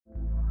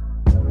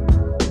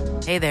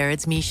Hey there,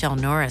 it's Michelle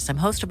Norris. I'm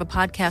host of a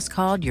podcast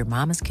called Your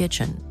Mama's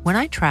Kitchen. When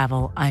I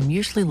travel, I'm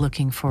usually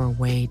looking for a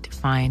way to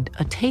find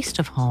a taste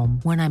of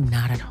home when I'm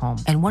not at home.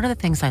 And one of the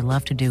things I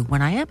love to do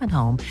when I am at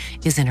home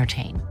is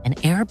entertain. And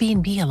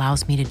Airbnb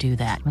allows me to do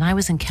that. When I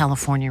was in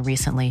California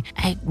recently,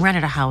 I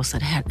rented a house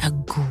that had a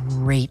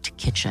great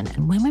kitchen.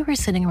 And when we were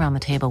sitting around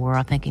the table, we were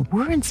all thinking,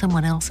 we're in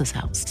someone else's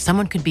house.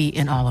 Someone could be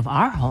in all of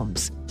our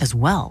homes as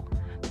well.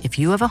 If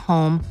you have a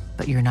home,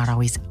 but you're not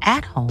always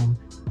at home,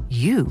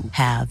 you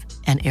have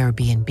an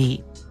Airbnb.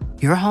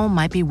 Your home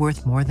might be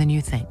worth more than you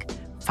think.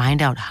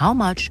 Find out how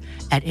much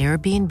at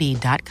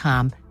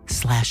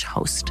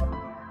airbnb.com/host.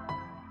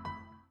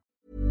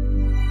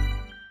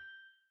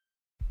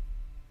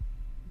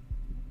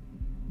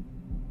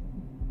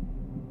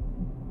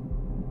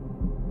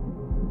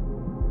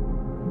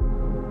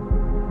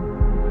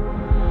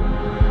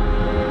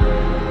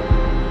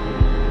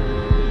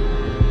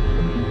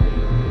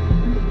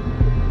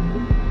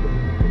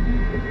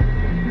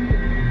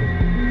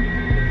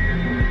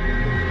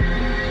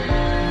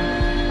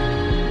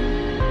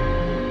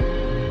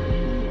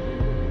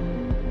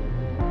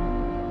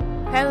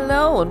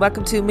 Hello and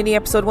welcome to mini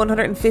episode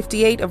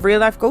 158 of Real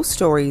Life Ghost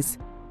Stories.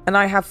 And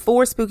I have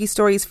 4 spooky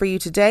stories for you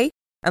today,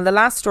 and the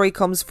last story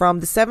comes from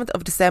the 7th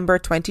of December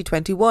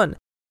 2021.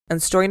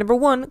 And story number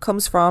 1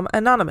 comes from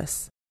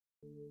Anonymous.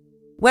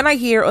 When I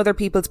hear other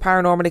people's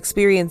paranormal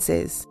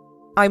experiences,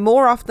 I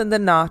more often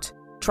than not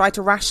try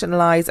to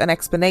rationalise an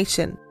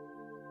explanation.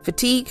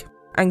 Fatigue,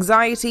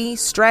 anxiety,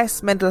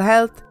 stress, mental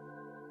health.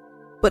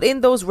 But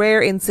in those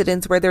rare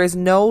incidents where there is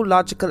no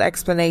logical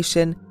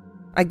explanation,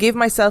 I give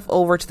myself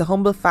over to the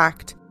humble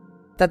fact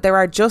that there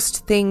are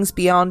just things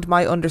beyond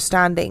my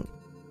understanding.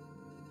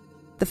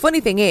 The funny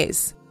thing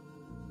is,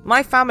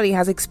 my family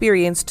has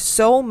experienced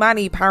so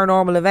many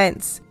paranormal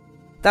events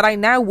that I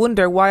now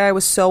wonder why I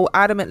was so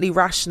adamantly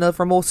rational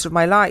for most of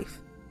my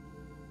life.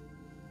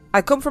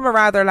 I come from a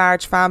rather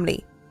large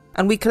family,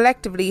 and we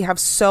collectively have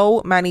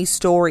so many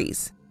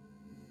stories.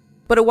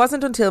 But it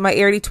wasn't until my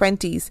early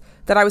 20s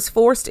that I was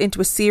forced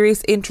into a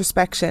serious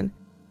introspection,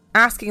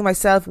 asking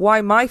myself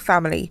why my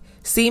family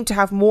seemed to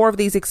have more of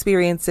these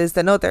experiences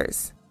than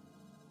others.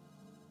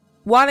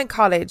 While in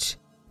college,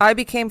 I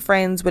became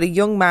friends with a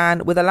young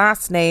man with a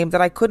last name that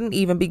I couldn't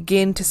even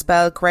begin to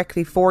spell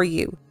correctly for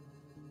you,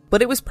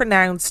 but it was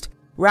pronounced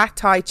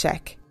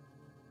Ratajczak.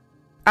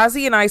 As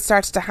he and I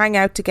started to hang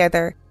out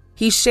together,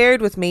 he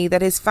shared with me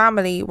that his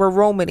family were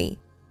Romani.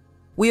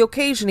 We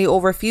occasionally,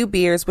 over a few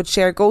beers, would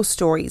share ghost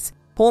stories,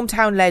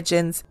 hometown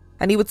legends,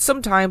 and he would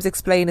sometimes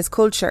explain his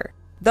culture,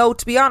 though,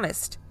 to be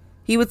honest,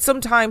 he would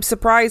sometimes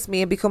surprise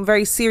me and become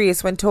very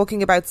serious when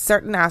talking about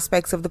certain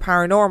aspects of the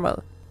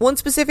paranormal. One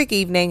specific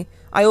evening,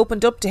 I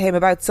opened up to him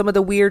about some of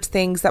the weird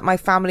things that my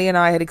family and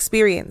I had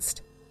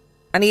experienced,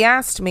 and he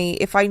asked me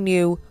if I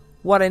knew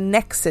what a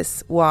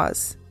Nexus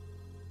was.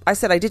 I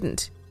said I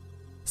didn't.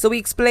 So he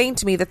explained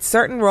to me that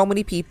certain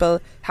Romani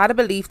people had a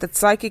belief that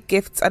psychic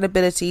gifts and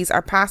abilities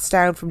are passed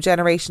down from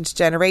generation to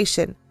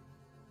generation.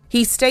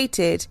 He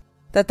stated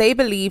that they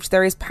believed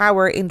there is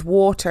power in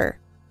water,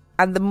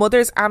 and the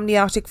mother's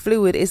amniotic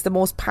fluid is the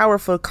most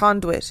powerful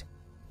conduit.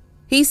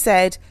 He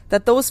said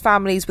that those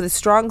families with a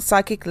strong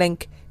psychic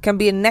link can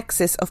be a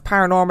nexus of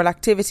paranormal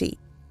activity.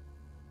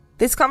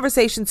 This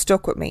conversation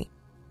stuck with me.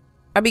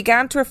 I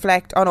began to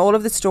reflect on all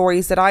of the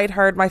stories that I had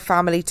heard my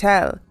family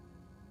tell,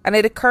 and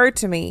it occurred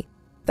to me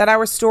that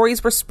our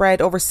stories were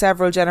spread over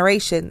several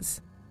generations.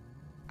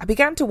 I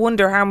began to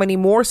wonder how many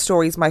more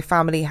stories my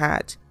family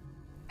had.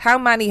 How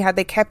many had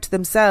they kept to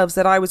themselves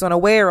that I was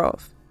unaware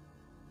of?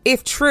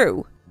 If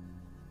true,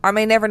 I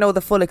may never know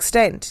the full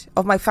extent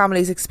of my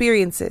family's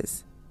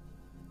experiences,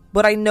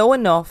 but I know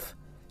enough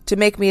to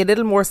make me a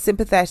little more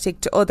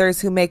sympathetic to others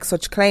who make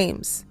such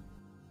claims.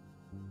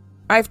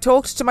 I've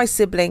talked to my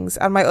siblings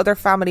and my other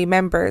family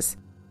members,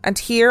 and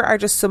here are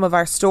just some of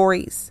our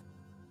stories.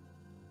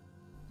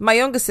 My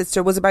youngest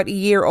sister was about a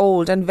year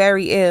old and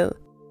very ill.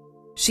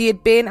 She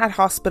had been at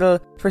hospital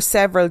for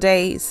several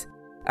days,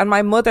 and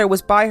my mother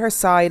was by her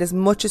side as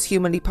much as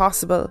humanly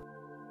possible.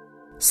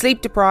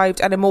 Sleep deprived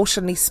and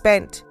emotionally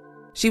spent,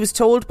 she was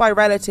told by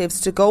relatives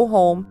to go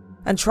home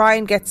and try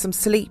and get some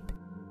sleep,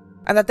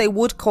 and that they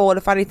would call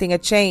if anything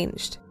had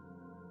changed.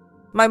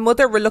 My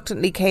mother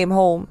reluctantly came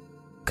home,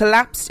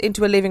 collapsed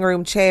into a living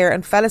room chair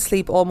and fell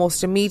asleep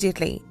almost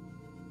immediately.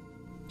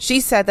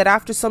 She said that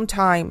after some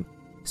time,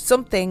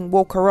 something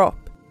woke her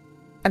up,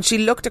 and she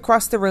looked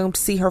across the room to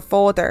see her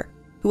father,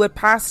 who had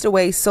passed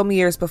away some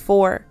years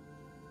before.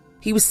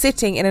 He was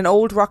sitting in an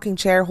old rocking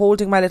chair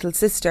holding my little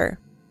sister.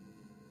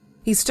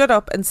 He stood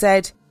up and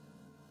said,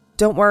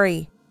 "Don't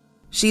worry,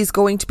 she's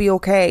going to be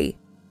okay."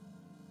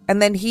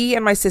 And then he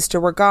and my sister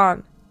were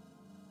gone.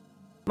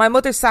 My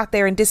mother sat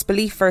there in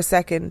disbelief for a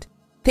second,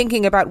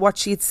 thinking about what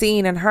she had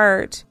seen and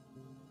heard.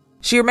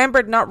 She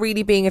remembered not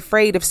really being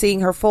afraid of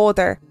seeing her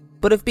father,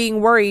 but of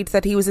being worried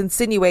that he was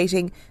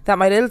insinuating that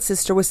my little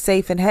sister was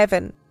safe in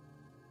heaven.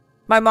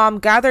 My mom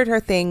gathered her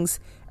things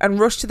and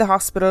rushed to the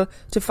hospital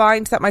to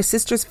find that my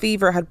sister's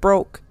fever had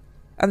broke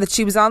and that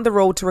she was on the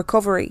road to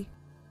recovery.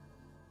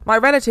 My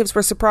relatives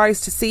were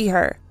surprised to see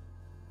her.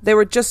 They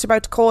were just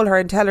about to call her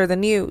and tell her the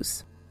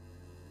news.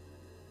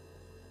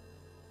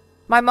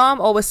 My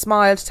mom always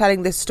smiled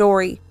telling this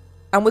story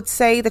and would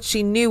say that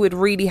she knew it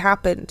really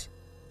happened.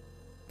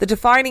 The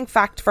defining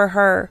fact for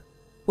her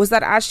was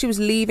that as she was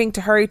leaving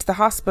to hurry to the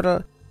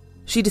hospital,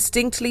 she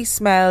distinctly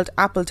smelled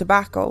apple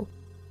tobacco,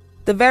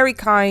 the very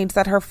kind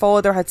that her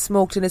father had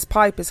smoked in his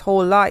pipe his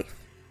whole life.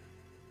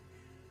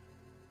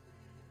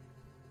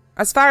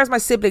 As far as my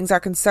siblings are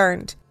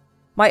concerned,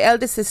 my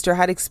eldest sister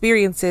had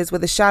experiences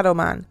with a shadow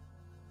man.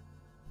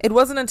 It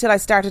wasn't until I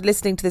started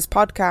listening to this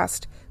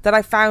podcast that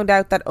I found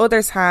out that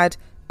others had,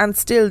 and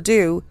still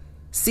do,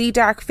 see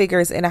dark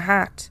figures in a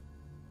hat.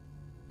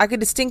 I can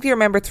distinctly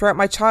remember throughout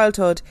my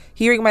childhood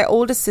hearing my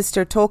oldest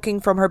sister talking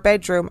from her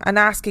bedroom and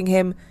asking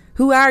him,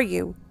 "Who are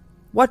you?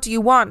 What do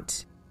you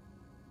want?"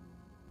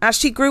 As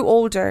she grew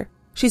older,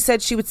 she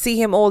said she would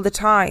see him all the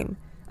time,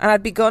 and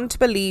had begun to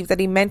believe that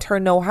he meant her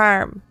no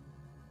harm.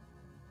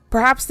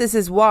 Perhaps this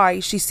is why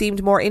she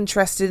seemed more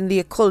interested in the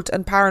occult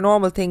and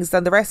paranormal things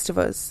than the rest of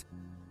us.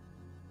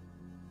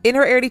 In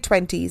her early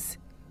 20s,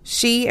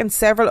 she and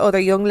several other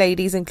young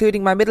ladies,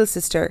 including my middle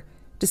sister,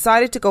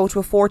 decided to go to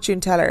a fortune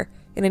teller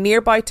in a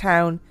nearby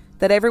town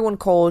that everyone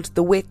called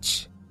the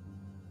Witch.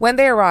 When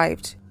they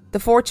arrived, the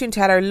fortune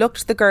teller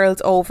looked the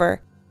girls over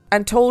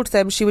and told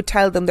them she would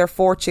tell them their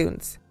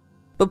fortunes,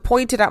 but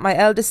pointed at my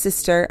eldest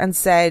sister and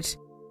said,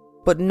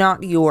 "But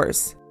not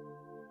yours."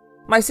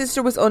 My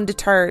sister was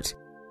undeterred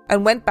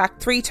and went back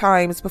 3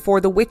 times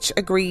before the witch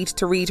agreed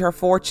to read her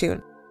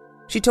fortune.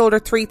 She told her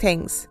 3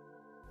 things.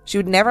 She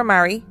would never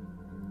marry,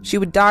 she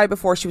would die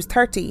before she was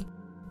 30,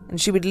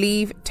 and she would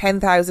leave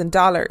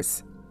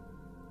 $10,000.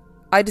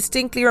 I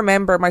distinctly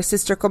remember my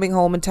sister coming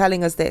home and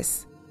telling us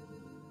this.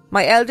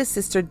 My eldest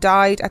sister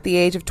died at the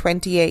age of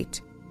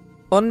 28,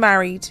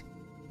 unmarried,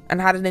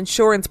 and had an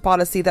insurance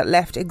policy that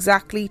left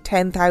exactly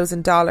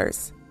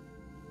 $10,000.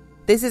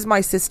 This is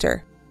my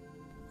sister.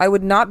 I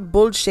would not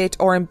bullshit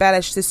or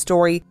embellish this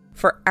story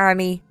for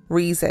any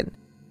reason.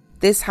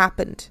 This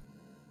happened.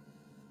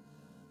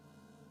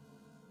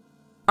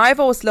 I've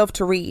always loved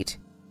to read,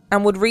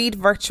 and would read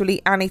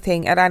virtually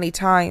anything at any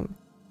time.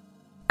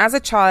 As a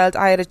child,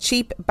 I had a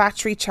cheap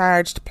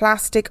battery-charged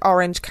plastic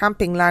orange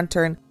camping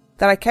lantern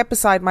that I kept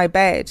beside my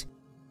bed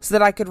so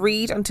that I could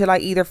read until I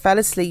either fell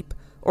asleep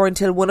or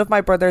until one of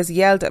my brothers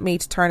yelled at me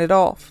to turn it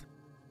off.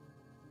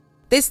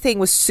 This thing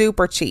was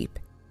super cheap,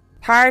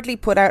 hardly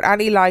put out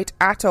any light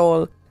at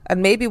all,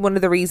 and maybe one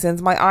of the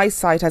reasons my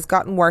eyesight has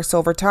gotten worse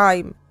over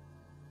time.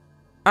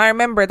 I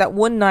remember that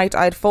one night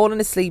I had fallen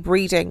asleep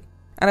reading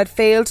and had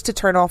failed to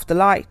turn off the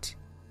light.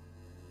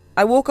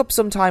 I woke up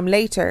some time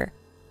later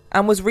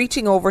and was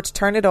reaching over to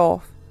turn it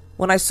off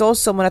when I saw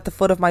someone at the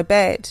foot of my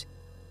bed.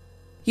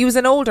 He was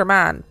an older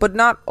man, but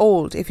not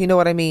old, if you know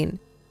what I mean,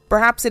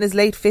 perhaps in his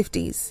late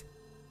 50s.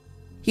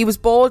 He was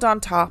bald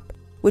on top,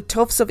 with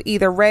tufts of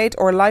either red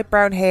or light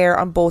brown hair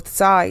on both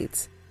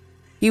sides.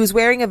 He was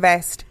wearing a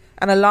vest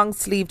and a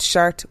long-sleeved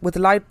shirt with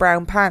light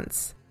brown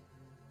pants.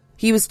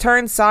 He was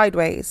turned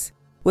sideways,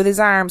 with his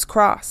arms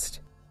crossed,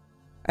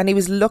 and he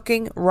was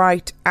looking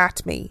right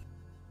at me,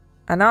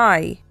 and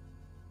I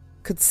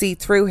could see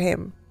through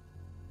him.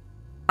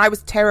 I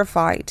was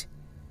terrified.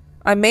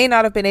 I may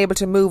not have been able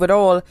to move at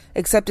all,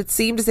 except it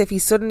seemed as if he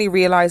suddenly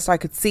realised I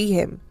could see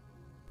him.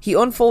 He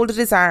unfolded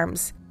his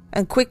arms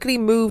and quickly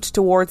moved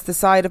towards the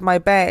side of my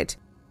bed,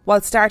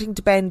 while starting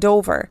to bend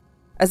over,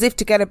 as if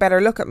to get a better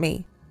look at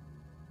me.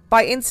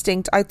 By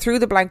instinct, I threw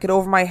the blanket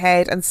over my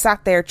head and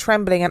sat there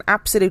trembling and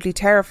absolutely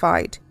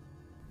terrified.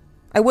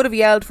 I would have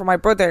yelled for my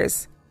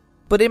brothers,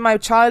 but in my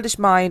childish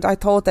mind I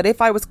thought that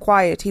if I was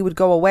quiet he would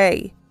go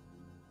away.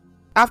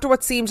 After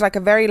what seemed like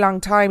a very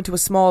long time to a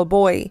small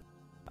boy,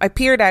 I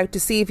peered out to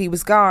see if he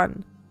was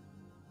gone,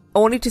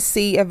 only to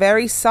see a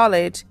very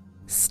solid,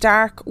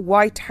 stark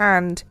white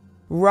hand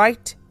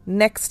right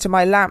next to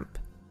my lamp,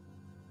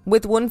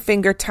 with one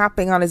finger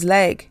tapping on his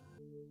leg.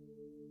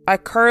 I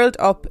curled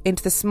up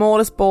into the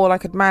smallest ball I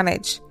could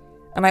manage,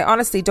 and I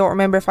honestly don't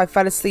remember if I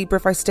fell asleep or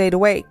if I stayed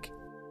awake.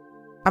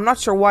 I'm not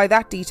sure why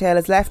that detail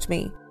has left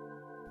me,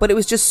 but it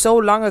was just so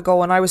long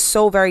ago and I was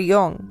so very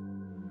young.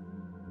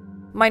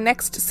 My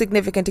next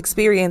significant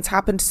experience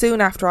happened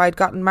soon after I had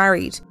gotten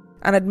married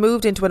and had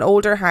moved into an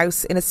older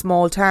house in a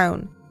small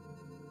town.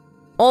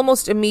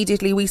 Almost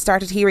immediately we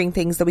started hearing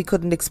things that we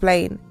couldn't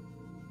explain.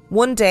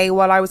 One day,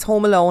 while I was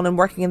home alone and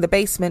working in the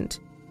basement,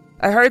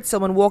 I heard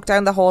someone walk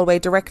down the hallway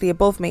directly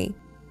above me.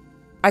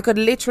 I could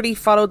literally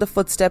follow the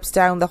footsteps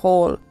down the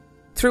hall,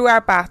 through our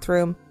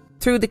bathroom,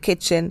 through the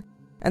kitchen,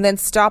 and then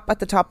stop at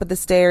the top of the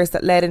stairs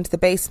that led into the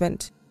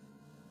basement.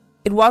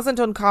 It wasn't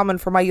uncommon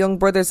for my young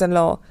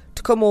brothers-in-law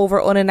to come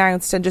over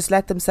unannounced and just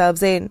let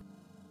themselves in,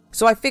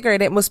 so I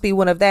figured it must be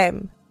one of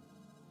them.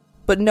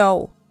 But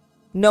no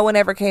one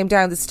ever came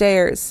down the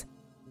stairs,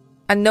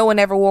 and no one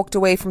ever walked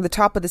away from the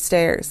top of the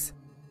stairs.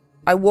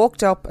 I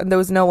walked up and there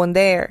was no one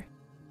there.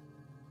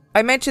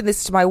 I mentioned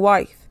this to my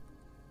wife,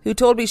 who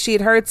told me she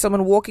had heard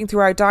someone walking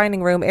through our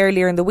dining room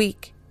earlier in the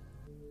week.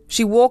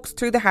 She walked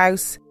through the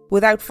house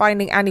without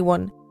finding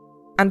anyone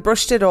and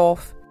brushed it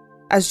off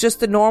as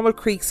just the normal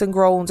creaks and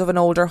groans of an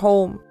older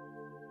home.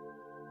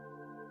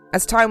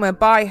 As time went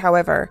by,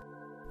 however,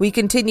 we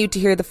continued to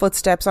hear the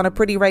footsteps on a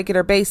pretty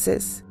regular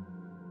basis.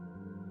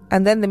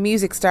 And then the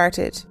music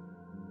started.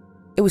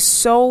 It was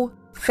so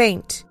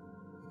faint,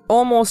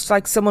 almost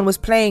like someone was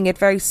playing it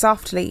very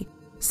softly,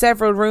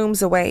 several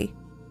rooms away.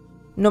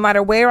 No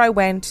matter where I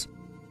went,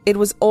 it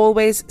was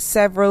always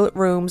several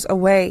rooms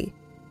away,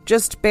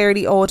 just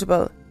barely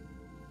audible.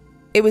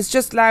 It was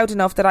just loud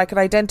enough that I could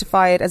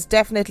identify it as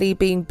definitely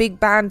being big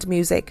band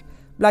music,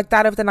 like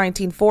that of the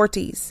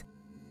 1940s.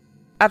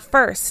 At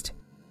first,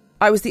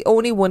 I was the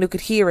only one who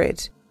could hear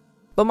it,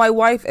 but my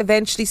wife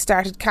eventually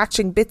started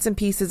catching bits and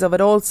pieces of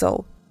it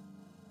also.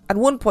 At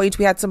one point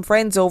we had some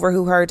friends over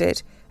who heard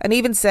it, and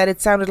even said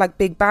it sounded like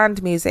big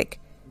band music,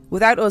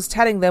 without us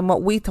telling them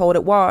what we thought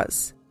it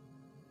was.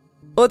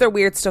 Other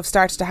weird stuff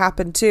started to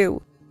happen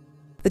too.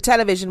 The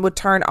television would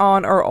turn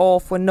on or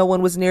off when no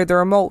one was near the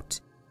remote,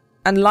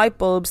 and light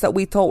bulbs that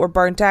we thought were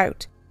burnt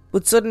out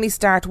would suddenly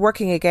start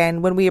working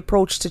again when we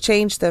approached to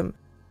change them.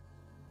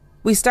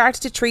 We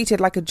started to treat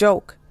it like a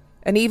joke,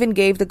 and even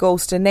gave the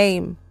ghost a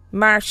name,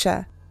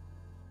 Marcia.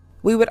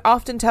 We would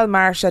often tell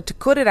Marcia to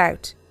cut it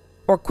out,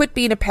 or quit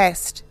being a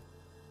pest.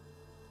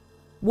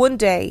 One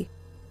day,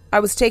 I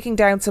was taking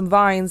down some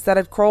vines that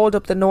had crawled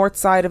up the north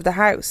side of the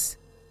house.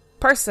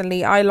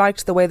 Personally, I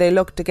liked the way they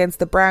looked against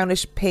the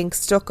brownish pink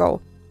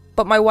stucco,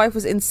 but my wife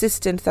was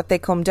insistent that they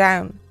come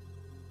down.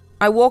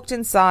 I walked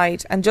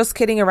inside and, just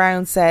kidding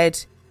around,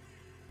 said,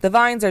 "The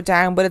vines are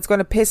down, but it's going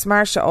to piss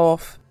Marcia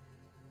off."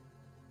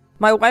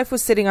 My wife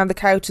was sitting on the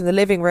couch in the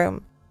living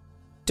room.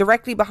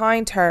 Directly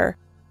behind her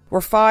were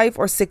 5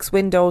 or 6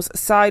 windows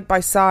side by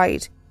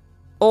side,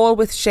 all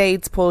with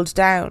shades pulled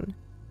down.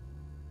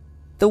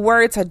 The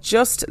words had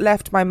just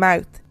left my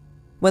mouth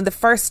when the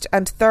first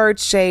and third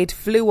shade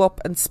flew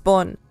up and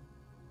spun.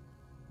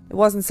 It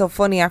wasn't so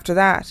funny after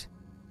that.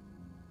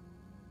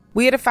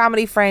 We had a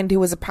family friend who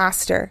was a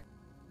pastor.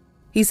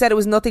 He said it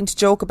was nothing to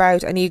joke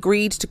about, and he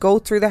agreed to go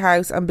through the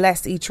house and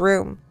bless each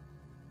room.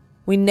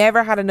 We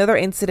never had another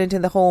incident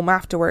in the home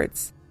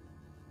afterwards.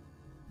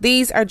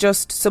 These are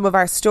just some of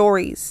our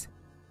stories.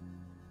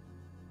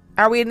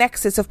 Are we a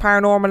nexus of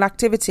paranormal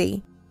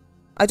activity?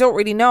 I don't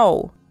really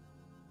know,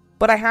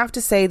 but I have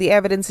to say the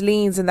evidence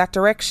leans in that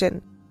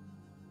direction.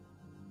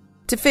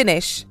 To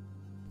finish,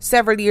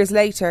 several years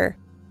later,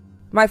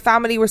 my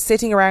family were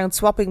sitting around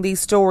swapping these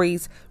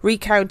stories,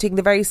 recounting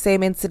the very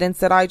same incidents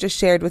that I just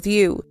shared with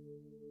you.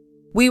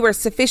 We were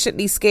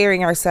sufficiently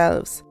scaring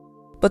ourselves,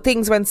 but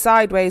things went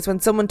sideways when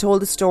someone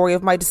told the story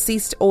of my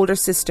deceased older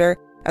sister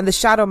and the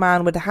shadow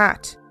man with a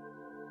hat.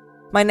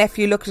 My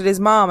nephew looked at his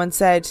mom and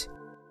said,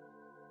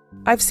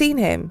 "I've seen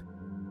him.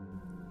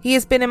 He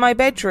has been in my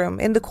bedroom,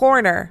 in the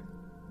corner,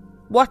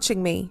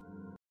 watching me."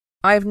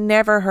 I've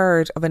never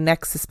heard of a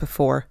nexus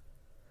before.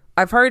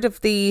 I've heard of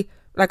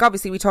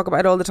obviously we talk about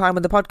it all the time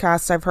on the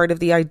podcast, I've heard of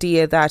the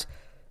idea that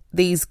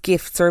these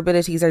gifts or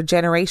abilities are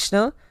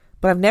generational,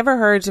 but I've never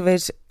heard of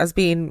it as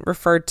being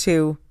referred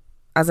to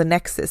as a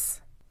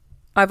nexus.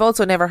 I've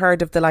also never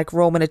heard of the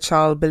Roman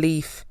Achal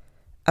belief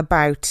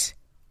about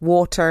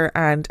water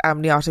and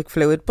amniotic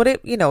fluid, but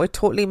it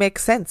totally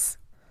makes sense.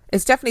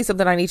 It's definitely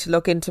something I need to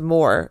look into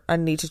more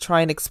and need to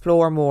try and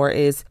explore more,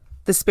 is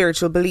the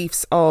spiritual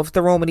beliefs of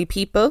the Romany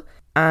people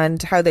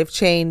and how they've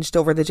changed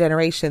over the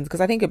generations,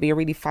 because I think it'd be a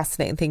really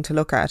fascinating thing to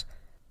look at.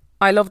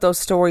 I love those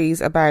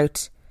stories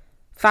about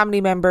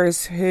family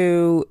members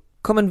who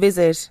come and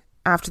visit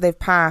after they've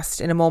passed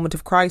in a moment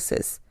of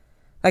crisis.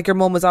 Like your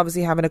mum was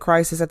obviously having a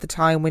crisis at the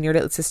time when your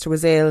little sister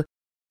was ill,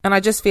 and I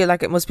just feel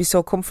like it must be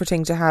so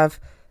comforting to have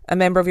a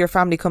member of your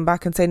family come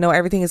back and say, no,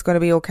 everything is going to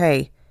be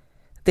okay.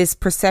 This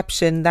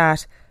perception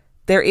that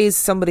there is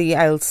somebody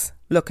else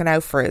looking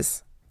out for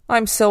us.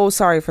 I'm so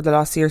sorry for the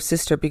loss of your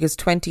sister, because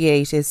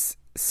 28 is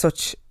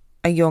such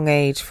a young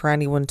age for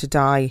anyone to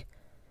die,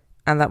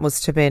 and that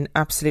must have been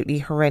absolutely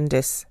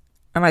horrendous.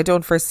 And I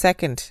don't for a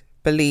second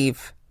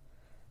believe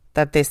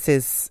that this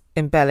is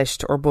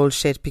embellished or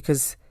bullshit,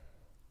 because,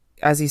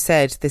 as you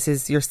said, this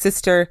is your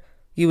sister.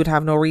 You would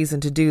have no reason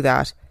to do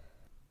that.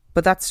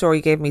 But that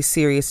story gave me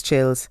serious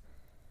chills.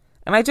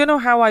 And I don't know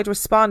how I'd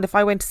respond if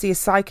I went to see a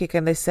psychic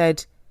and they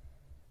said,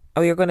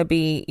 "Oh, you're going to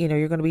be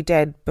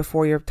dead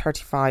before you're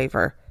 35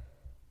 or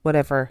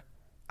whatever."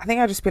 I think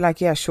I'd just be like,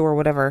 yeah, sure,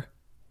 whatever.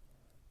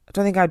 I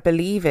don't think I'd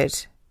believe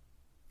it.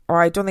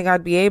 Or I don't think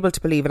I'd be able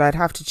to believe it. I'd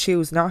have to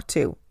choose not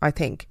to, I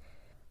think.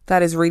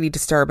 That is really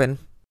disturbing.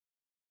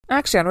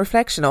 Actually, on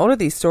reflection, all of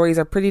these stories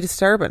are pretty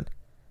disturbing.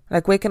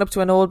 Like waking up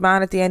to an old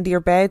man at the end of your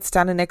bed,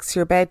 standing next to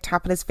your bed,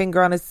 tapping his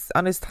finger on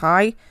his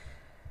thigh.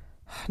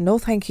 No,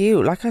 thank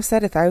you. Like I've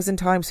said 1,000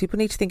 times, people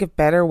need to think of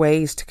better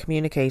ways to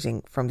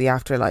communicating from the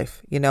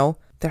afterlife, you know?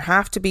 There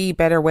have to be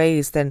better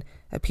ways than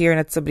appearing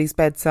at somebody's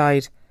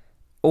bedside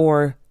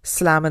or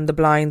slamming the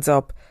blinds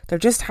up. There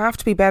just have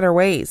to be better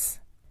ways.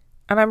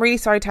 And I'm really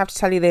sorry to have to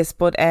tell you this,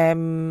 but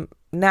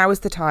now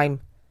is the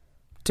time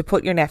to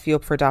put your nephew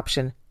up for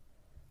adoption,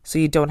 so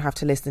you don't have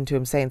to listen to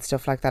him saying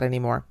stuff like that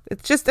anymore.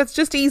 It's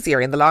just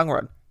easier in the long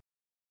run.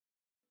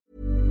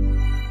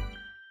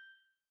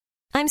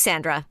 I'm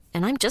Sandra,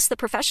 and I'm just the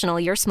professional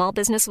your small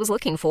business was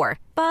looking for.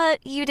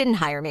 But you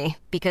didn't hire me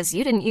because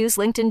you didn't use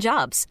LinkedIn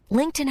Jobs.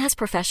 LinkedIn has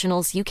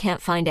professionals you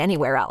can't find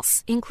anywhere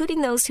else,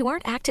 including those who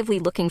aren't actively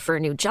looking for a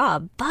new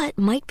job, but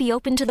might be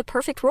open to the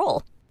perfect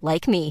role,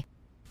 like me.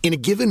 In a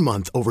given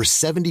month, over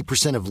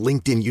 70% of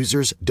LinkedIn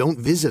users don't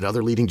visit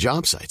other leading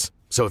job sites.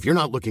 So if you're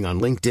not looking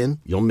on LinkedIn,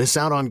 you'll miss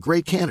out on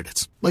great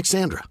candidates like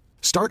Sandra.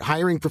 Start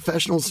hiring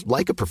professionals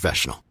like a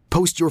professional.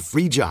 Post your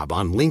free job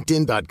on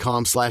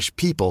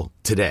linkedin.com/people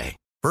today.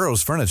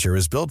 Burrow's furniture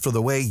is built for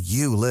the way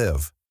you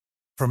live.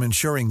 From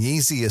ensuring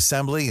easy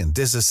assembly and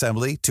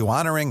disassembly to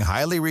honoring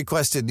highly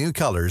requested new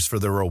colors for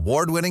their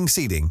award-winning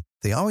seating,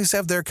 they always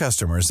have their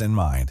customers in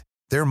mind.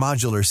 Their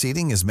modular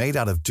seating is made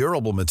out of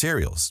durable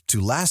materials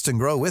to last and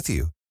grow with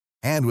you.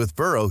 And with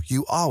Burrow,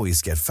 you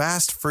always get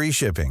fast, free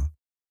shipping.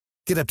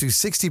 Get up to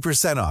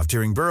 60% off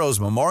during Burrow's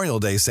Memorial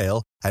Day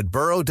sale at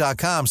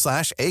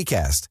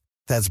burrow.com/ACAST.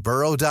 That's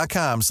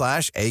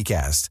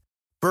burrow.com/ACAST.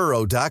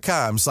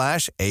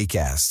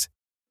 burrow.com/ACAST.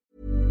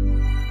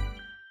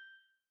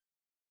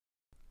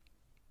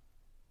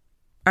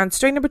 And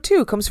story number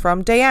 2 comes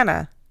from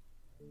Diana.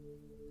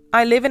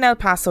 I live in El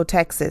Paso,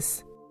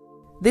 Texas.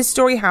 This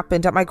story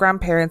happened at my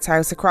grandparents'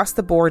 house across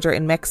the border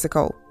in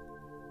Mexico.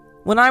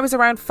 When I was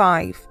around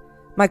 5,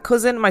 my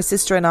cousin, my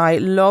sister and I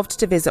loved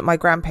to visit my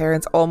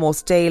grandparents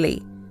almost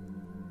daily.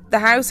 The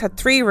house had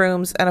 3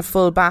 rooms and a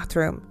full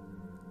bathroom.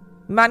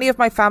 Many of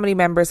my family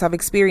members have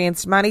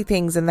experienced many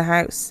things in the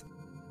house,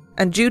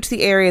 and due to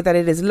the area that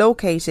it is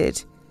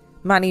located,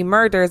 many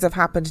murders have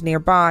happened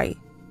nearby.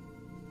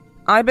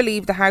 I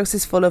believe the house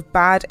is full of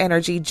bad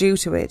energy due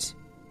to it.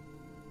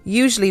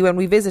 Usually when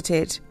we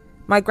visited,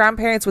 my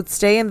grandparents would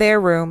stay in their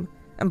room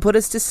and put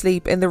us to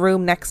sleep in the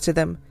room next to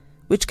them,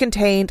 which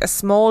contained a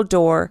small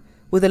door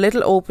with a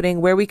little opening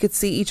where we could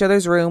see each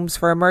other's rooms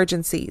for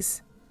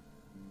emergencies.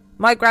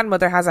 My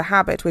grandmother has a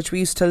habit which we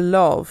used to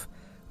love,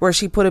 where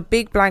she put a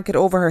big blanket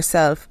over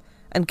herself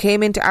and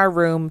came into our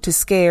room to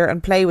scare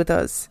and play with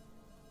us.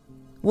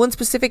 One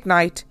specific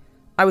night,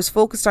 I was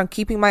focused on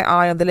keeping my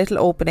eye on the little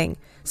opening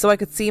so I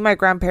could see my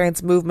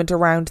grandparents' movement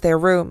around their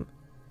room.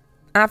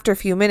 After a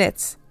few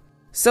minutes,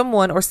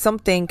 someone or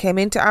something came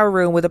into our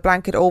room with a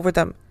blanket over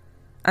them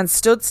and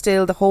stood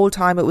still the whole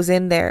time it was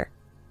in there.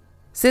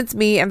 Since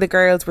me and the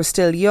girls were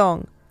still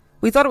young,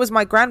 we thought it was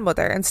my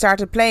grandmother and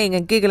started playing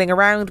and giggling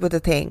around with the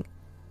thing.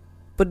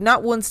 But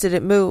not once did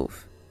it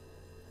move.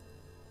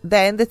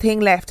 Then the thing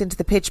left into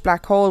the pitch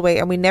black hallway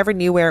and we never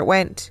knew where it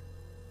went.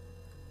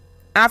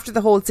 After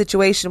the whole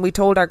situation, we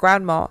told our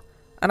grandma,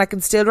 and I can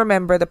still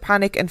remember the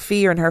panic and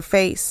fear in her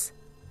face.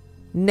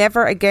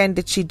 Never again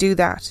did she do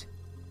that.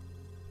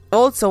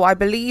 Also, I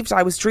believed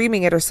I was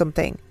dreaming it or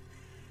something.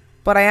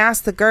 But I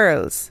asked the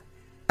girls,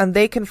 and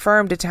they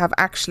confirmed it to have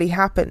actually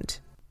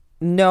happened.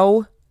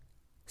 No.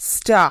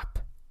 Stop.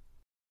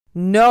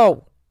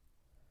 No.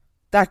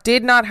 That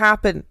did not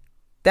happen.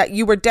 That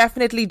you were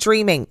definitely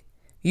dreaming.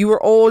 You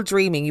were all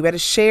dreaming. You had a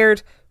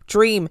shared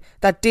dream.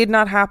 That did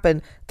not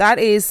happen. That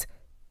is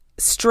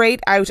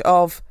straight out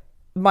of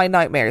my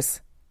nightmares.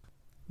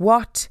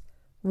 What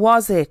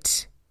was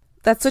it?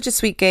 That's such a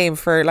sweet game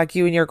for like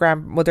you and your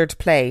grandmother to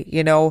play,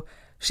 you know.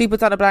 She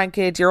puts on a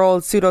blanket, you're all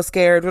pseudo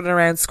scared, running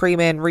around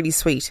screaming, really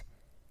sweet.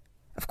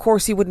 Of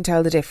course you wouldn't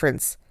tell the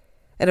difference.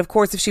 And of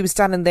course if she was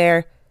standing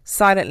there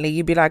silently,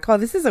 you'd be like, oh,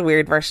 this is a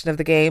weird version of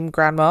the game,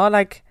 Grandma.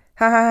 Like,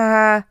 ha ha ha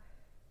ha.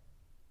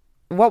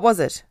 What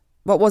was it?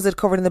 What was it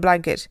covered in the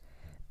blanket?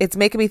 It's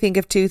making me think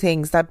of 2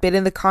 things. That bit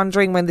in The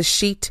Conjuring when the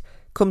sheet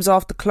comes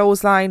off the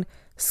clothesline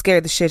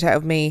scared the shit out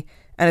of me.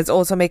 And it's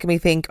also making me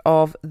think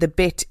of the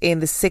bit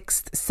in The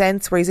Sixth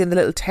Sense where he's in the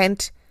little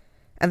tent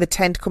and the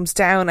tent comes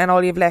down and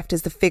all you've left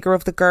is the figure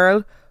of the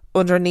girl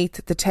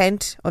underneath the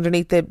tent,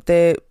 underneath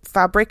the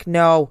fabric.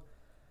 No,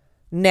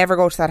 never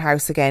go to that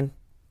house again.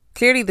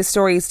 Clearly the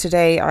stories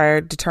today are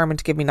determined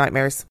to give me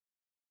nightmares.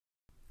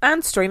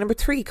 And story number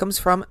 3 comes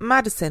from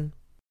Madison.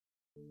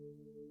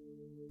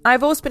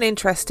 I've always been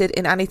interested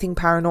in anything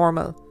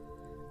paranormal,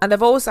 and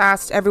I've always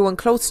asked everyone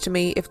close to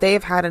me if they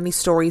have had any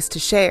stories to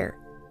share.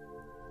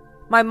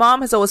 My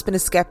mom has always been a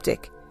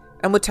skeptic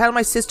and would tell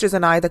my sisters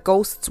and I that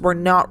ghosts were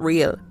not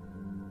real.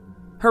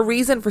 Her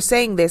reason for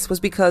saying this was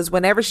because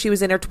whenever she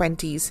was in her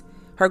 20s,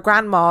 her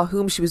grandma,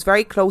 whom she was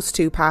very close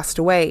to, passed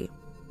away.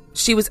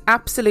 She was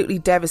absolutely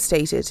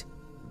devastated.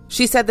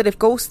 She said that if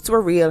ghosts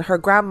were real, her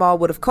grandma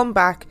would have come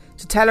back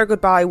to tell her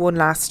goodbye one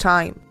last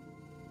time.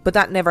 But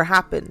that never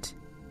happened.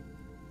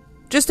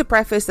 Just to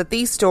preface that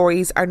these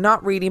stories are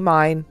not really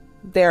mine,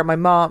 they're my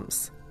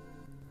mom's.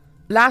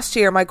 Last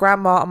year, my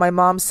grandma on my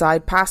mom's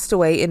side passed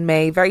away in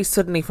May very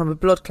suddenly from a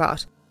blood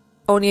clot,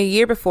 only a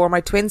year before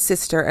my twin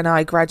sister and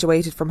I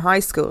graduated from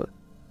high school.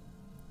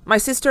 My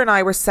sister and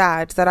I were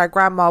sad that our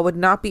grandma would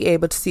not be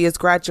able to see us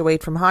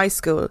graduate from high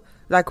school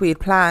like we had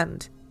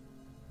planned.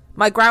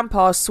 My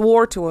grandpa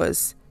swore to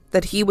us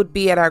that he would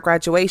be at our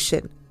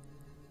graduation.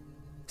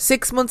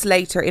 6 months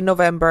later, in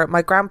November,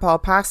 my grandpa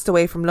passed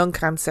away from lung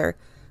cancer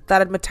that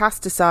had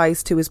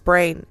metastasized to his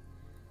brain.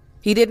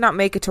 He did not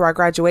make it to our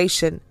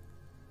graduation.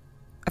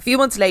 A few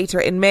months later,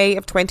 in May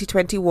of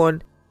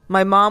 2021,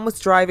 my mom was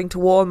driving to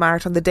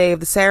Walmart on the day of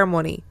the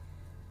ceremony.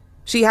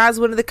 She has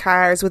one of the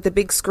cars with the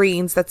big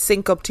screens that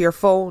sync up to your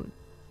phone.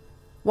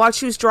 While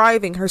she was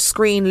driving, her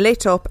screen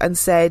lit up and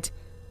said,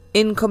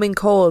 "Incoming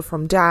call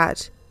from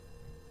Dad,"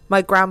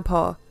 my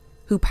grandpa,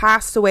 who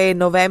passed away in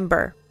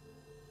November.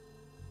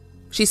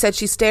 She said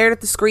she stared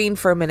at the screen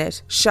for a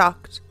minute,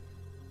 shocked.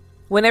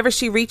 Whenever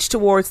she reached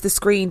towards the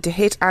screen to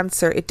hit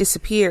answer, it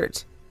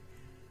disappeared.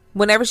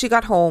 Whenever she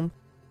got home,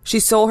 she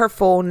saw her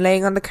phone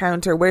laying on the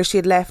counter where she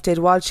had left it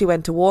while she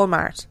went to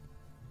Walmart.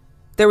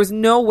 There was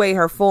no way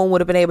her phone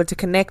would have been able to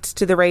connect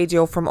to the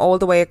radio from all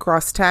the way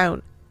across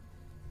town.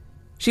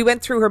 She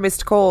went through her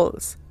missed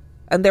calls,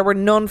 and there were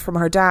none from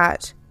her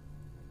dad.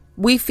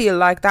 We feel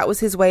like that was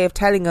his way of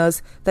telling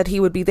us that he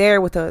would be there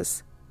with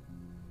us.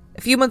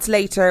 A few months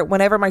later,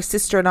 whenever my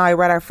sister and I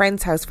were at our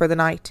friend's house for the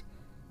night,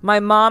 my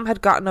mom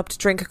had gotten up to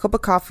drink a cup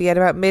of coffee at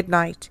about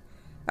midnight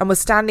and was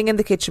standing in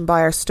the kitchen by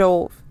our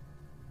stove.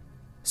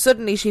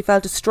 Suddenly she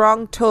felt a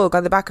strong tug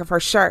on the back of her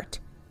shirt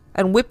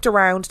and whipped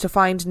around to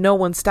find no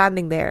one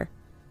standing there.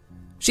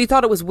 She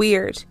thought it was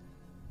weird,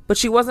 but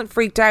she wasn't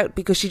freaked out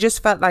because she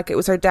just felt like it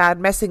was her dad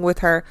messing with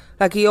her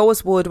like he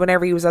always would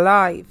whenever he was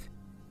alive.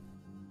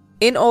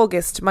 In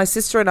August, my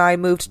sister and I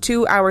moved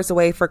 2 hours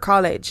away for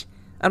college,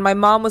 and my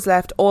mom was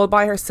left all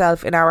by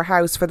herself in our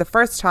house for the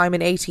first time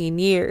in 18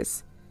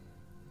 years.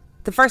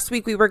 The first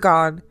week we were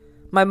gone,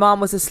 my mom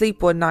was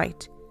asleep one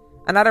night,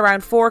 and at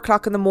around 4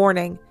 o'clock in the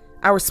morning,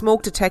 our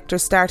smoke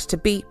detectors started to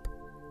beep.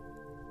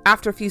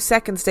 After a few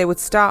seconds they would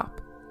stop.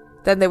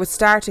 Then they would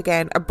start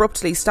again,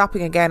 abruptly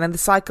stopping again, and the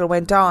cycle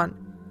went on.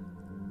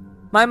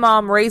 My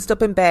mom raised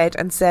up in bed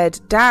and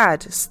said,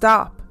 "Dad,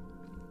 stop."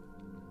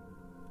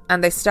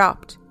 And they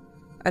stopped,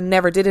 and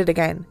never did it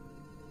again.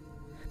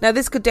 Now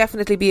this could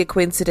definitely be a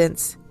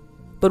coincidence,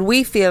 but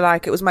we feel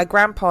like it was my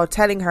grandpa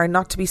telling her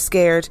not to be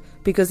scared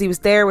because he was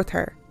there with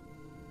her.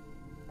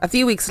 A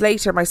few weeks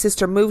later, my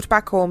sister moved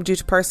back home due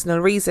to personal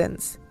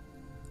reasons.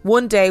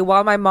 One day,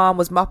 while my mom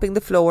was mopping the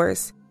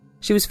floors,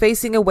 she was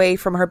facing away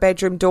from her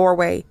bedroom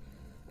doorway,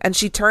 and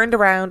she turned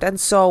around and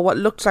saw what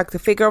looked like the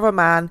figure of a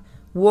man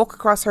walk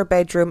across her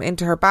bedroom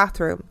into her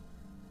bathroom.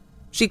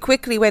 She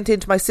quickly went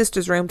into my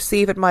sister's room to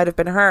see if it might have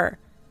been her,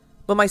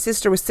 but my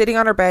sister was sitting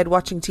on her bed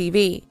watching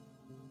TV.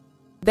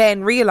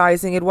 Then,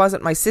 realising it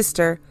wasn't my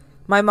sister,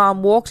 my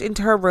mom walked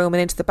into her room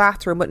and into the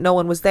bathroom, but no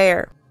one was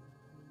there.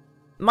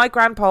 My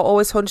grandpa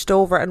always hunched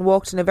over and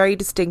walked in a very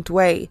distinct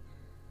way.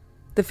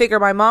 The figure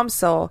my mom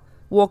saw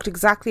walked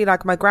exactly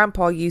like my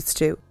grandpa used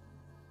to.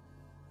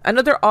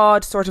 Another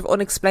odd, sort of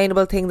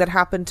unexplainable thing that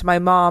happened to my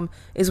mom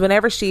is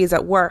whenever she is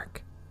at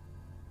work.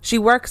 She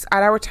works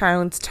at our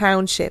town's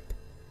township.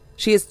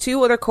 She has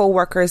 2 other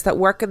co-workers that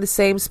work in the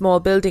same small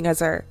building as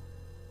her.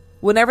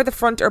 Whenever the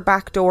front or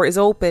back door is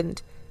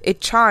opened, it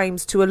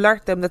chimes to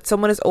alert them that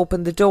someone has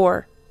opened the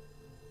door.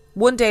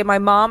 One day my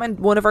mom and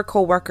one of her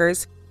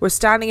co-workers were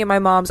standing in my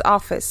mom's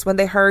office when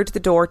they heard the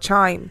door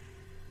chime.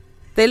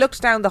 They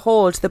looked down the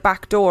hall to the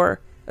back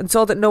door and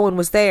saw that no one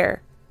was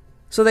there.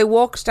 So they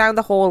walked down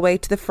the hallway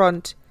to the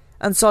front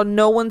and saw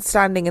no one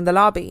standing in the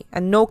lobby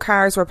and no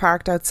cars were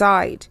parked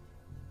outside.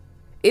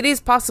 It is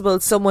possible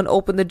someone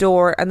opened the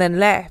door and then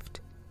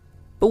left.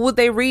 But would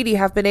they really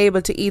have been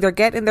able to either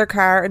get in their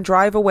car and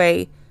drive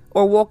away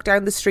or walk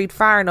down the street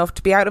far enough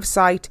to be out of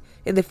sight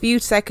in the few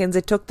seconds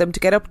it took them to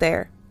get up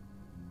there?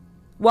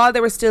 While they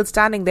were still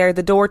standing there,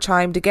 the door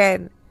chimed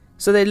again,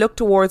 so they looked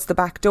towards the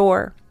back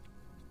door.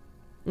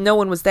 No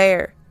one was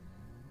there.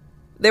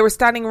 They were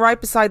standing right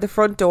beside the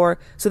front door,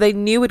 so they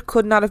knew it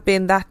could not have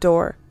been that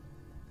door.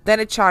 Then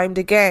it chimed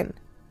again,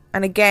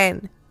 and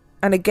again,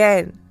 and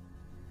again.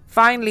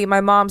 Finally, my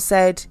mom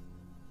said,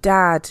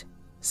 "Dad,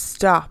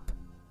 stop."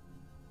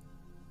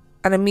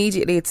 And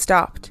immediately it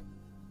stopped.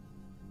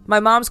 My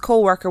mom's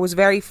co-worker was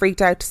very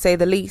freaked out, to say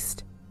the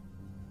least.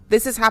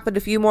 This has happened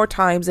a few more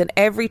times, and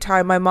every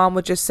time my mom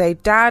would just say,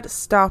 "Dad,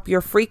 stop,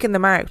 you're freaking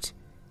them out."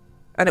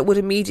 And it would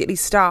immediately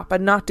stop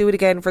and not do it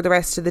again for the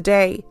rest of the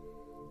day.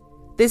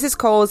 This has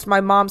caused my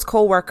mom's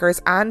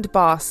co-workers and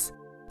boss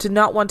to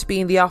not want to be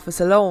in the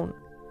office alone.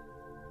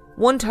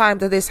 One time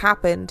that this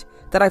happened,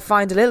 that I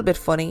find a little bit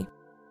funny,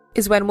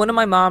 is when one of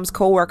my mom's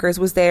co-workers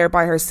was there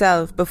by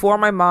herself before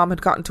my mom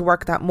had gotten to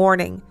work that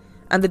morning,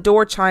 and the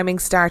door chiming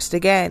started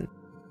again.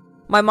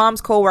 My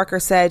mom's co-worker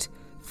said,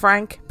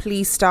 "Frank,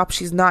 please stop,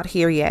 she's not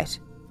here yet."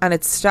 And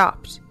it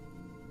stopped.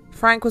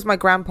 Frank was my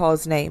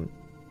grandpa's name.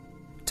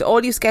 To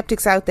all you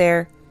skeptics out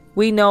there,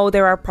 we know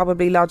there are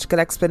probably logical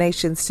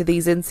explanations to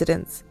these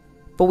incidents,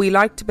 but we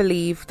like to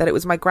believe that it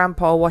was my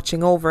grandpa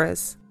watching over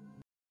us.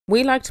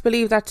 We like to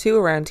believe that too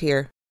around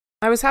here.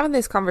 I was having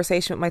this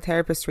conversation with my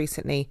therapist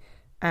recently,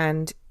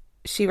 and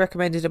she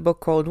recommended a book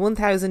called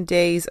 1000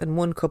 Days and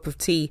One Cup of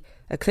Tea,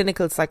 a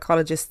clinical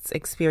psychologist's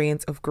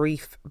experience of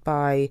grief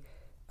by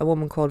a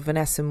woman called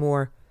Vanessa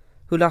Moore,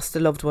 who lost a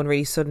loved one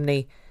really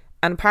suddenly.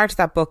 And part of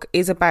that book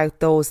is about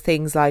those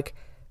things like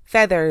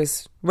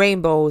feathers,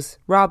 rainbows,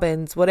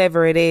 robins,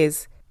 whatever it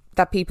is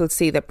that people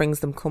see that brings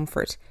them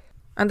comfort.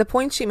 And the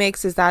point she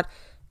makes is that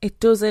it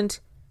doesn't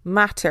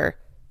matter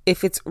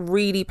if it's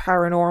really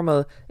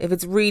paranormal, if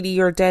it's really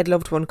your dead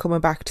loved one coming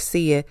back to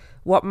see you.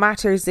 What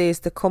matters is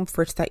the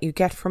comfort that you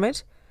get from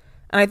it.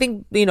 And I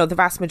think, the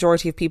vast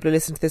majority of people who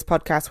listen to this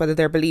podcast, whether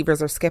they're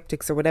believers or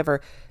skeptics or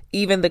whatever,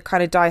 even the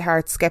kind of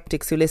diehard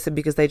skeptics who listen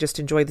because they just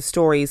enjoy the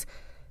stories,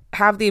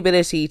 have the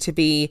ability to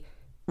be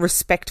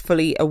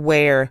respectfully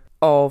aware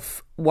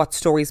of what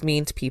stories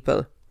mean to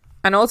people.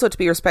 And also to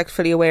be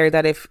respectfully aware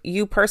that if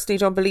you personally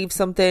don't believe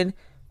something,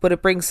 but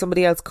it brings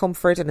somebody else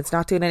comfort and it's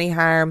not doing any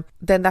harm,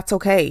 then that's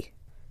okay.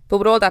 But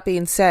with all that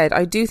being said,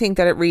 I do think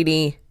that it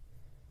really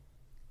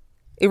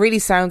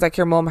sounds like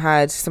your mum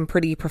had some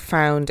pretty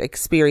profound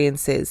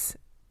experiences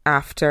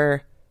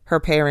after her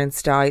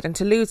parents died. And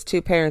to lose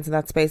two parents in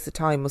that space of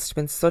time must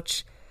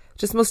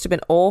have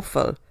been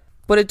awful.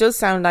 But it does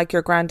sound like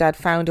your granddad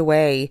found a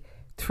way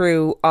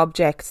through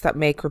objects that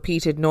make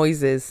repeated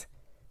noises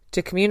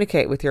to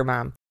communicate with your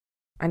mum.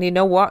 And you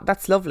know what?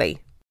 That's lovely.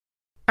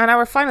 And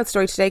our final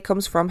story today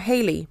comes from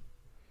Hayley.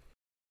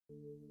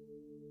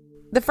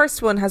 The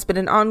first one has been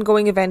an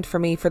ongoing event for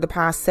me for the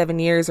past 7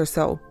 years or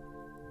so.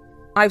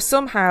 I've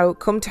somehow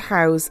come to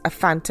house a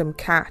phantom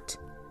cat.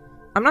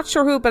 I'm not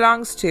sure who it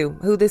belongs to,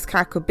 who this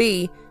cat could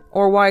be,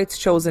 or why it's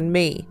chosen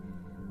me.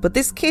 But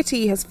this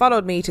kitty has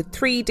followed me to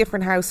 3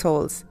 different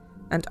households,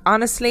 and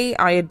honestly,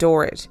 I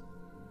adore it.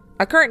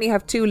 I currently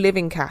have 2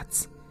 living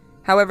cats.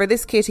 However,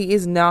 this kitty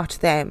is not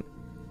them.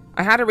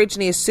 I had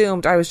originally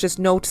assumed I was just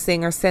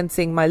noticing or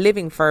sensing my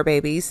living fur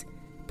babies,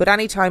 but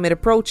any time it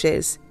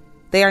approaches,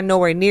 they are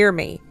nowhere near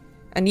me,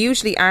 and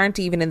usually aren't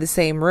even in the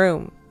same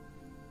room.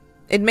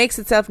 It makes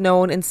itself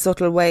known in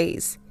subtle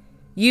ways,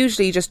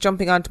 usually just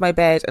jumping onto my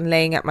bed and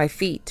laying at my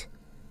feet.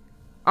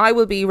 I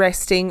will be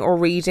resting or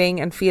reading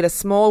and feel a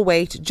small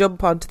weight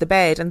jump onto the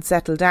bed and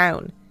settle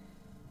down.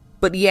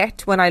 But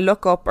yet, when I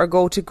look up or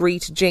go to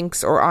greet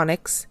Jinx or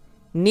Onyx,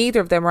 neither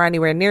of them are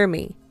anywhere near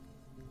me.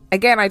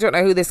 Again, I don't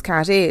know who this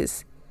cat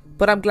is,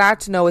 but I'm glad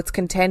to know it's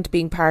content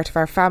being part of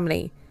our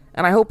family,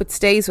 and I hope it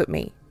stays with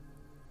me.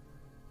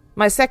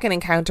 My second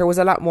encounter was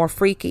a lot more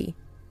freaky.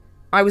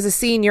 I was a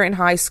senior in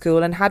high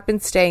school and had been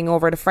staying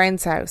over at a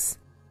friend's house.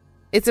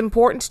 It's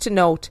important to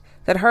note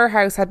that her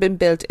house had been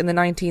built in the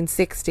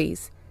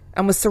 1960s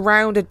and was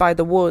surrounded by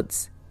the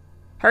woods.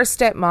 Her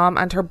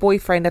stepmom and her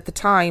boyfriend at the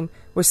time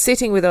were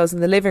sitting with us in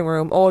the living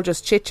room, all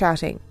just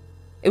chit-chatting.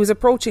 It was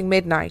approaching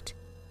midnight,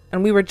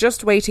 and we were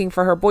just waiting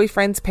for her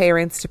boyfriend's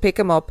parents to pick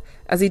him up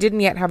as he didn't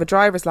yet have a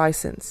driver's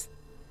license.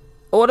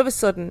 All of a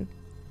sudden,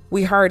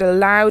 we heard a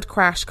loud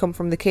crash come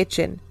from the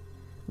kitchen.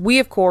 We,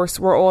 of course,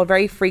 were all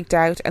very freaked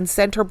out and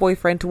sent her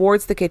boyfriend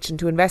towards the kitchen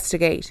to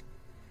investigate.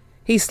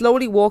 He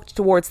slowly walked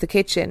towards the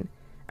kitchen,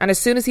 and as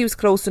soon as he was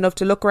close enough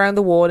to look around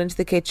the wall into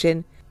the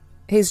kitchen,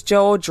 his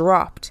jaw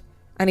dropped,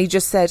 and he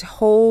just said,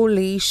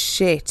 "Holy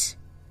shit."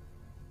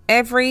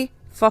 Every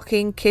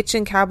fucking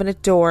kitchen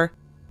cabinet door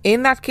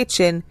in that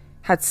kitchen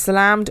had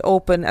slammed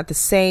open at the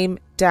same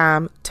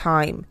damn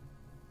time.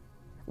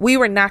 We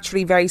were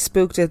naturally very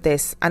spooked at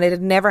this, and it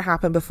had never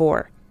happened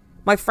before.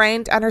 My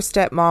friend and her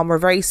stepmom were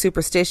very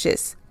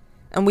superstitious,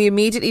 and we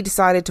immediately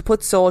decided to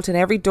put salt in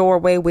every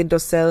doorway,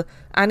 windowsill,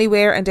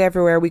 anywhere and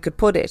everywhere we could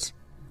put it.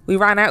 We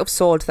ran out of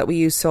salt that we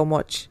used so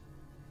much.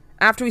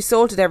 After we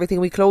salted everything,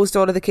 we closed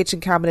all of the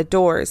kitchen cabinet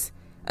doors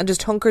and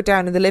just hunkered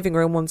down in the living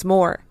room once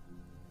more.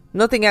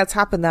 Nothing else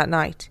happened that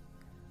night.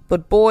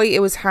 But boy, it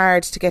was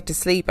hard to get to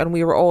sleep, and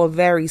we were all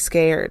very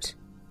scared.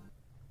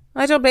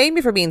 I don't blame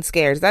you for being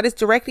scared. That is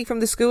directly from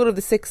the school of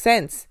the Sixth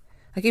Sense.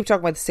 I keep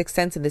talking about the Sixth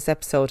Sense in this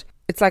episode.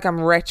 It's like I'm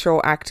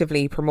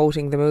retroactively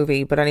promoting the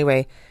movie. But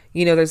anyway,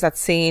 there's that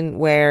scene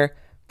where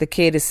the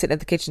kid is sitting at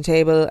the kitchen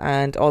table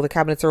and all the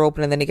cabinets are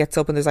open, and then he gets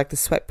up and there's like the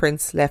sweat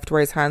prints left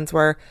where his hands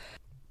were.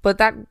 But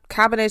that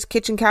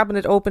kitchen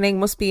cabinet opening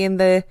must be in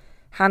the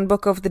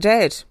Handbook of the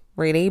Dead,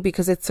 really,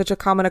 because it's such a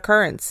common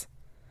occurrence.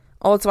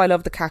 Also, I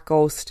love the cat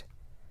ghost.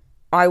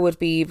 I would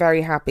be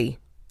very happy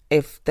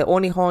if the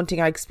only haunting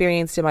I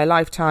experienced in my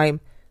lifetime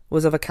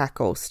was of a cat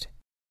ghost.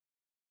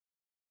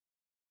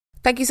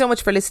 Thank you so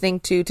much for listening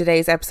to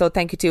today's episode.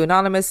 Thank you to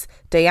Anonymous,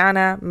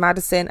 Diana,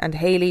 Madison and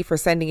Hayley for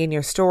sending in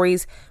your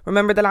stories.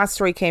 Remember, the last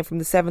story came from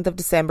the 7th of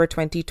December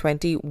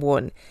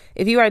 2021.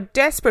 If you are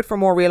desperate for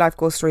more Real Life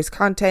Ghost Stories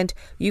content,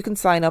 you can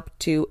sign up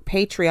to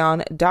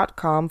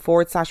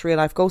patreon.com/Real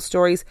Life Ghost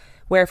Stories,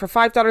 where for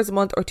 $5 a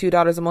month or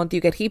 $2 a month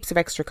you get heaps of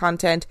extra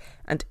content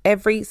and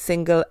every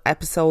single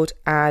episode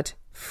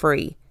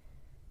ad-free.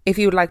 If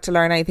you would like to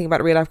learn anything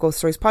about Real Life Ghost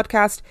Stories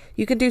podcast,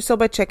 you can do so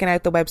by checking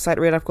out the website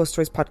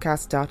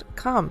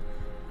reallifeghoststoriespodcast.com.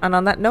 And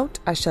on that note,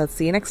 I shall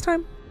see you next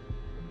time.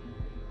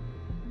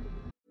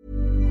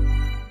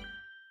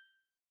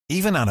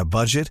 Even on a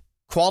budget,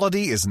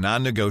 quality is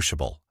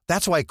non-negotiable.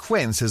 That's why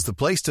Quince is the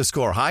place to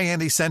score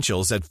high-end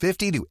essentials at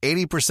 50 to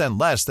 80%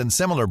 less than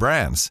similar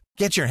brands.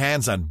 Get your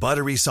hands on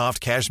buttery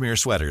soft cashmere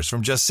sweaters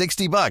from just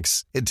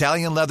 $60,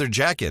 Italian leather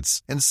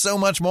jackets, and so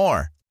much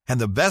more. And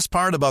the best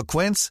part about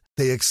Quince,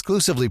 they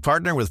exclusively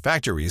partner with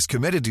factories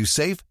committed to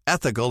safe,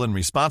 ethical, and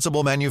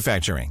responsible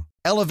manufacturing.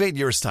 Elevate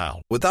your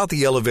style without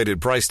the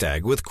elevated price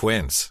tag with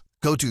Quince.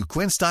 Go to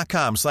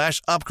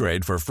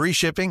quince.com/upgrade for free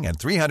shipping and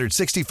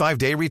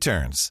 365-day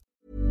returns.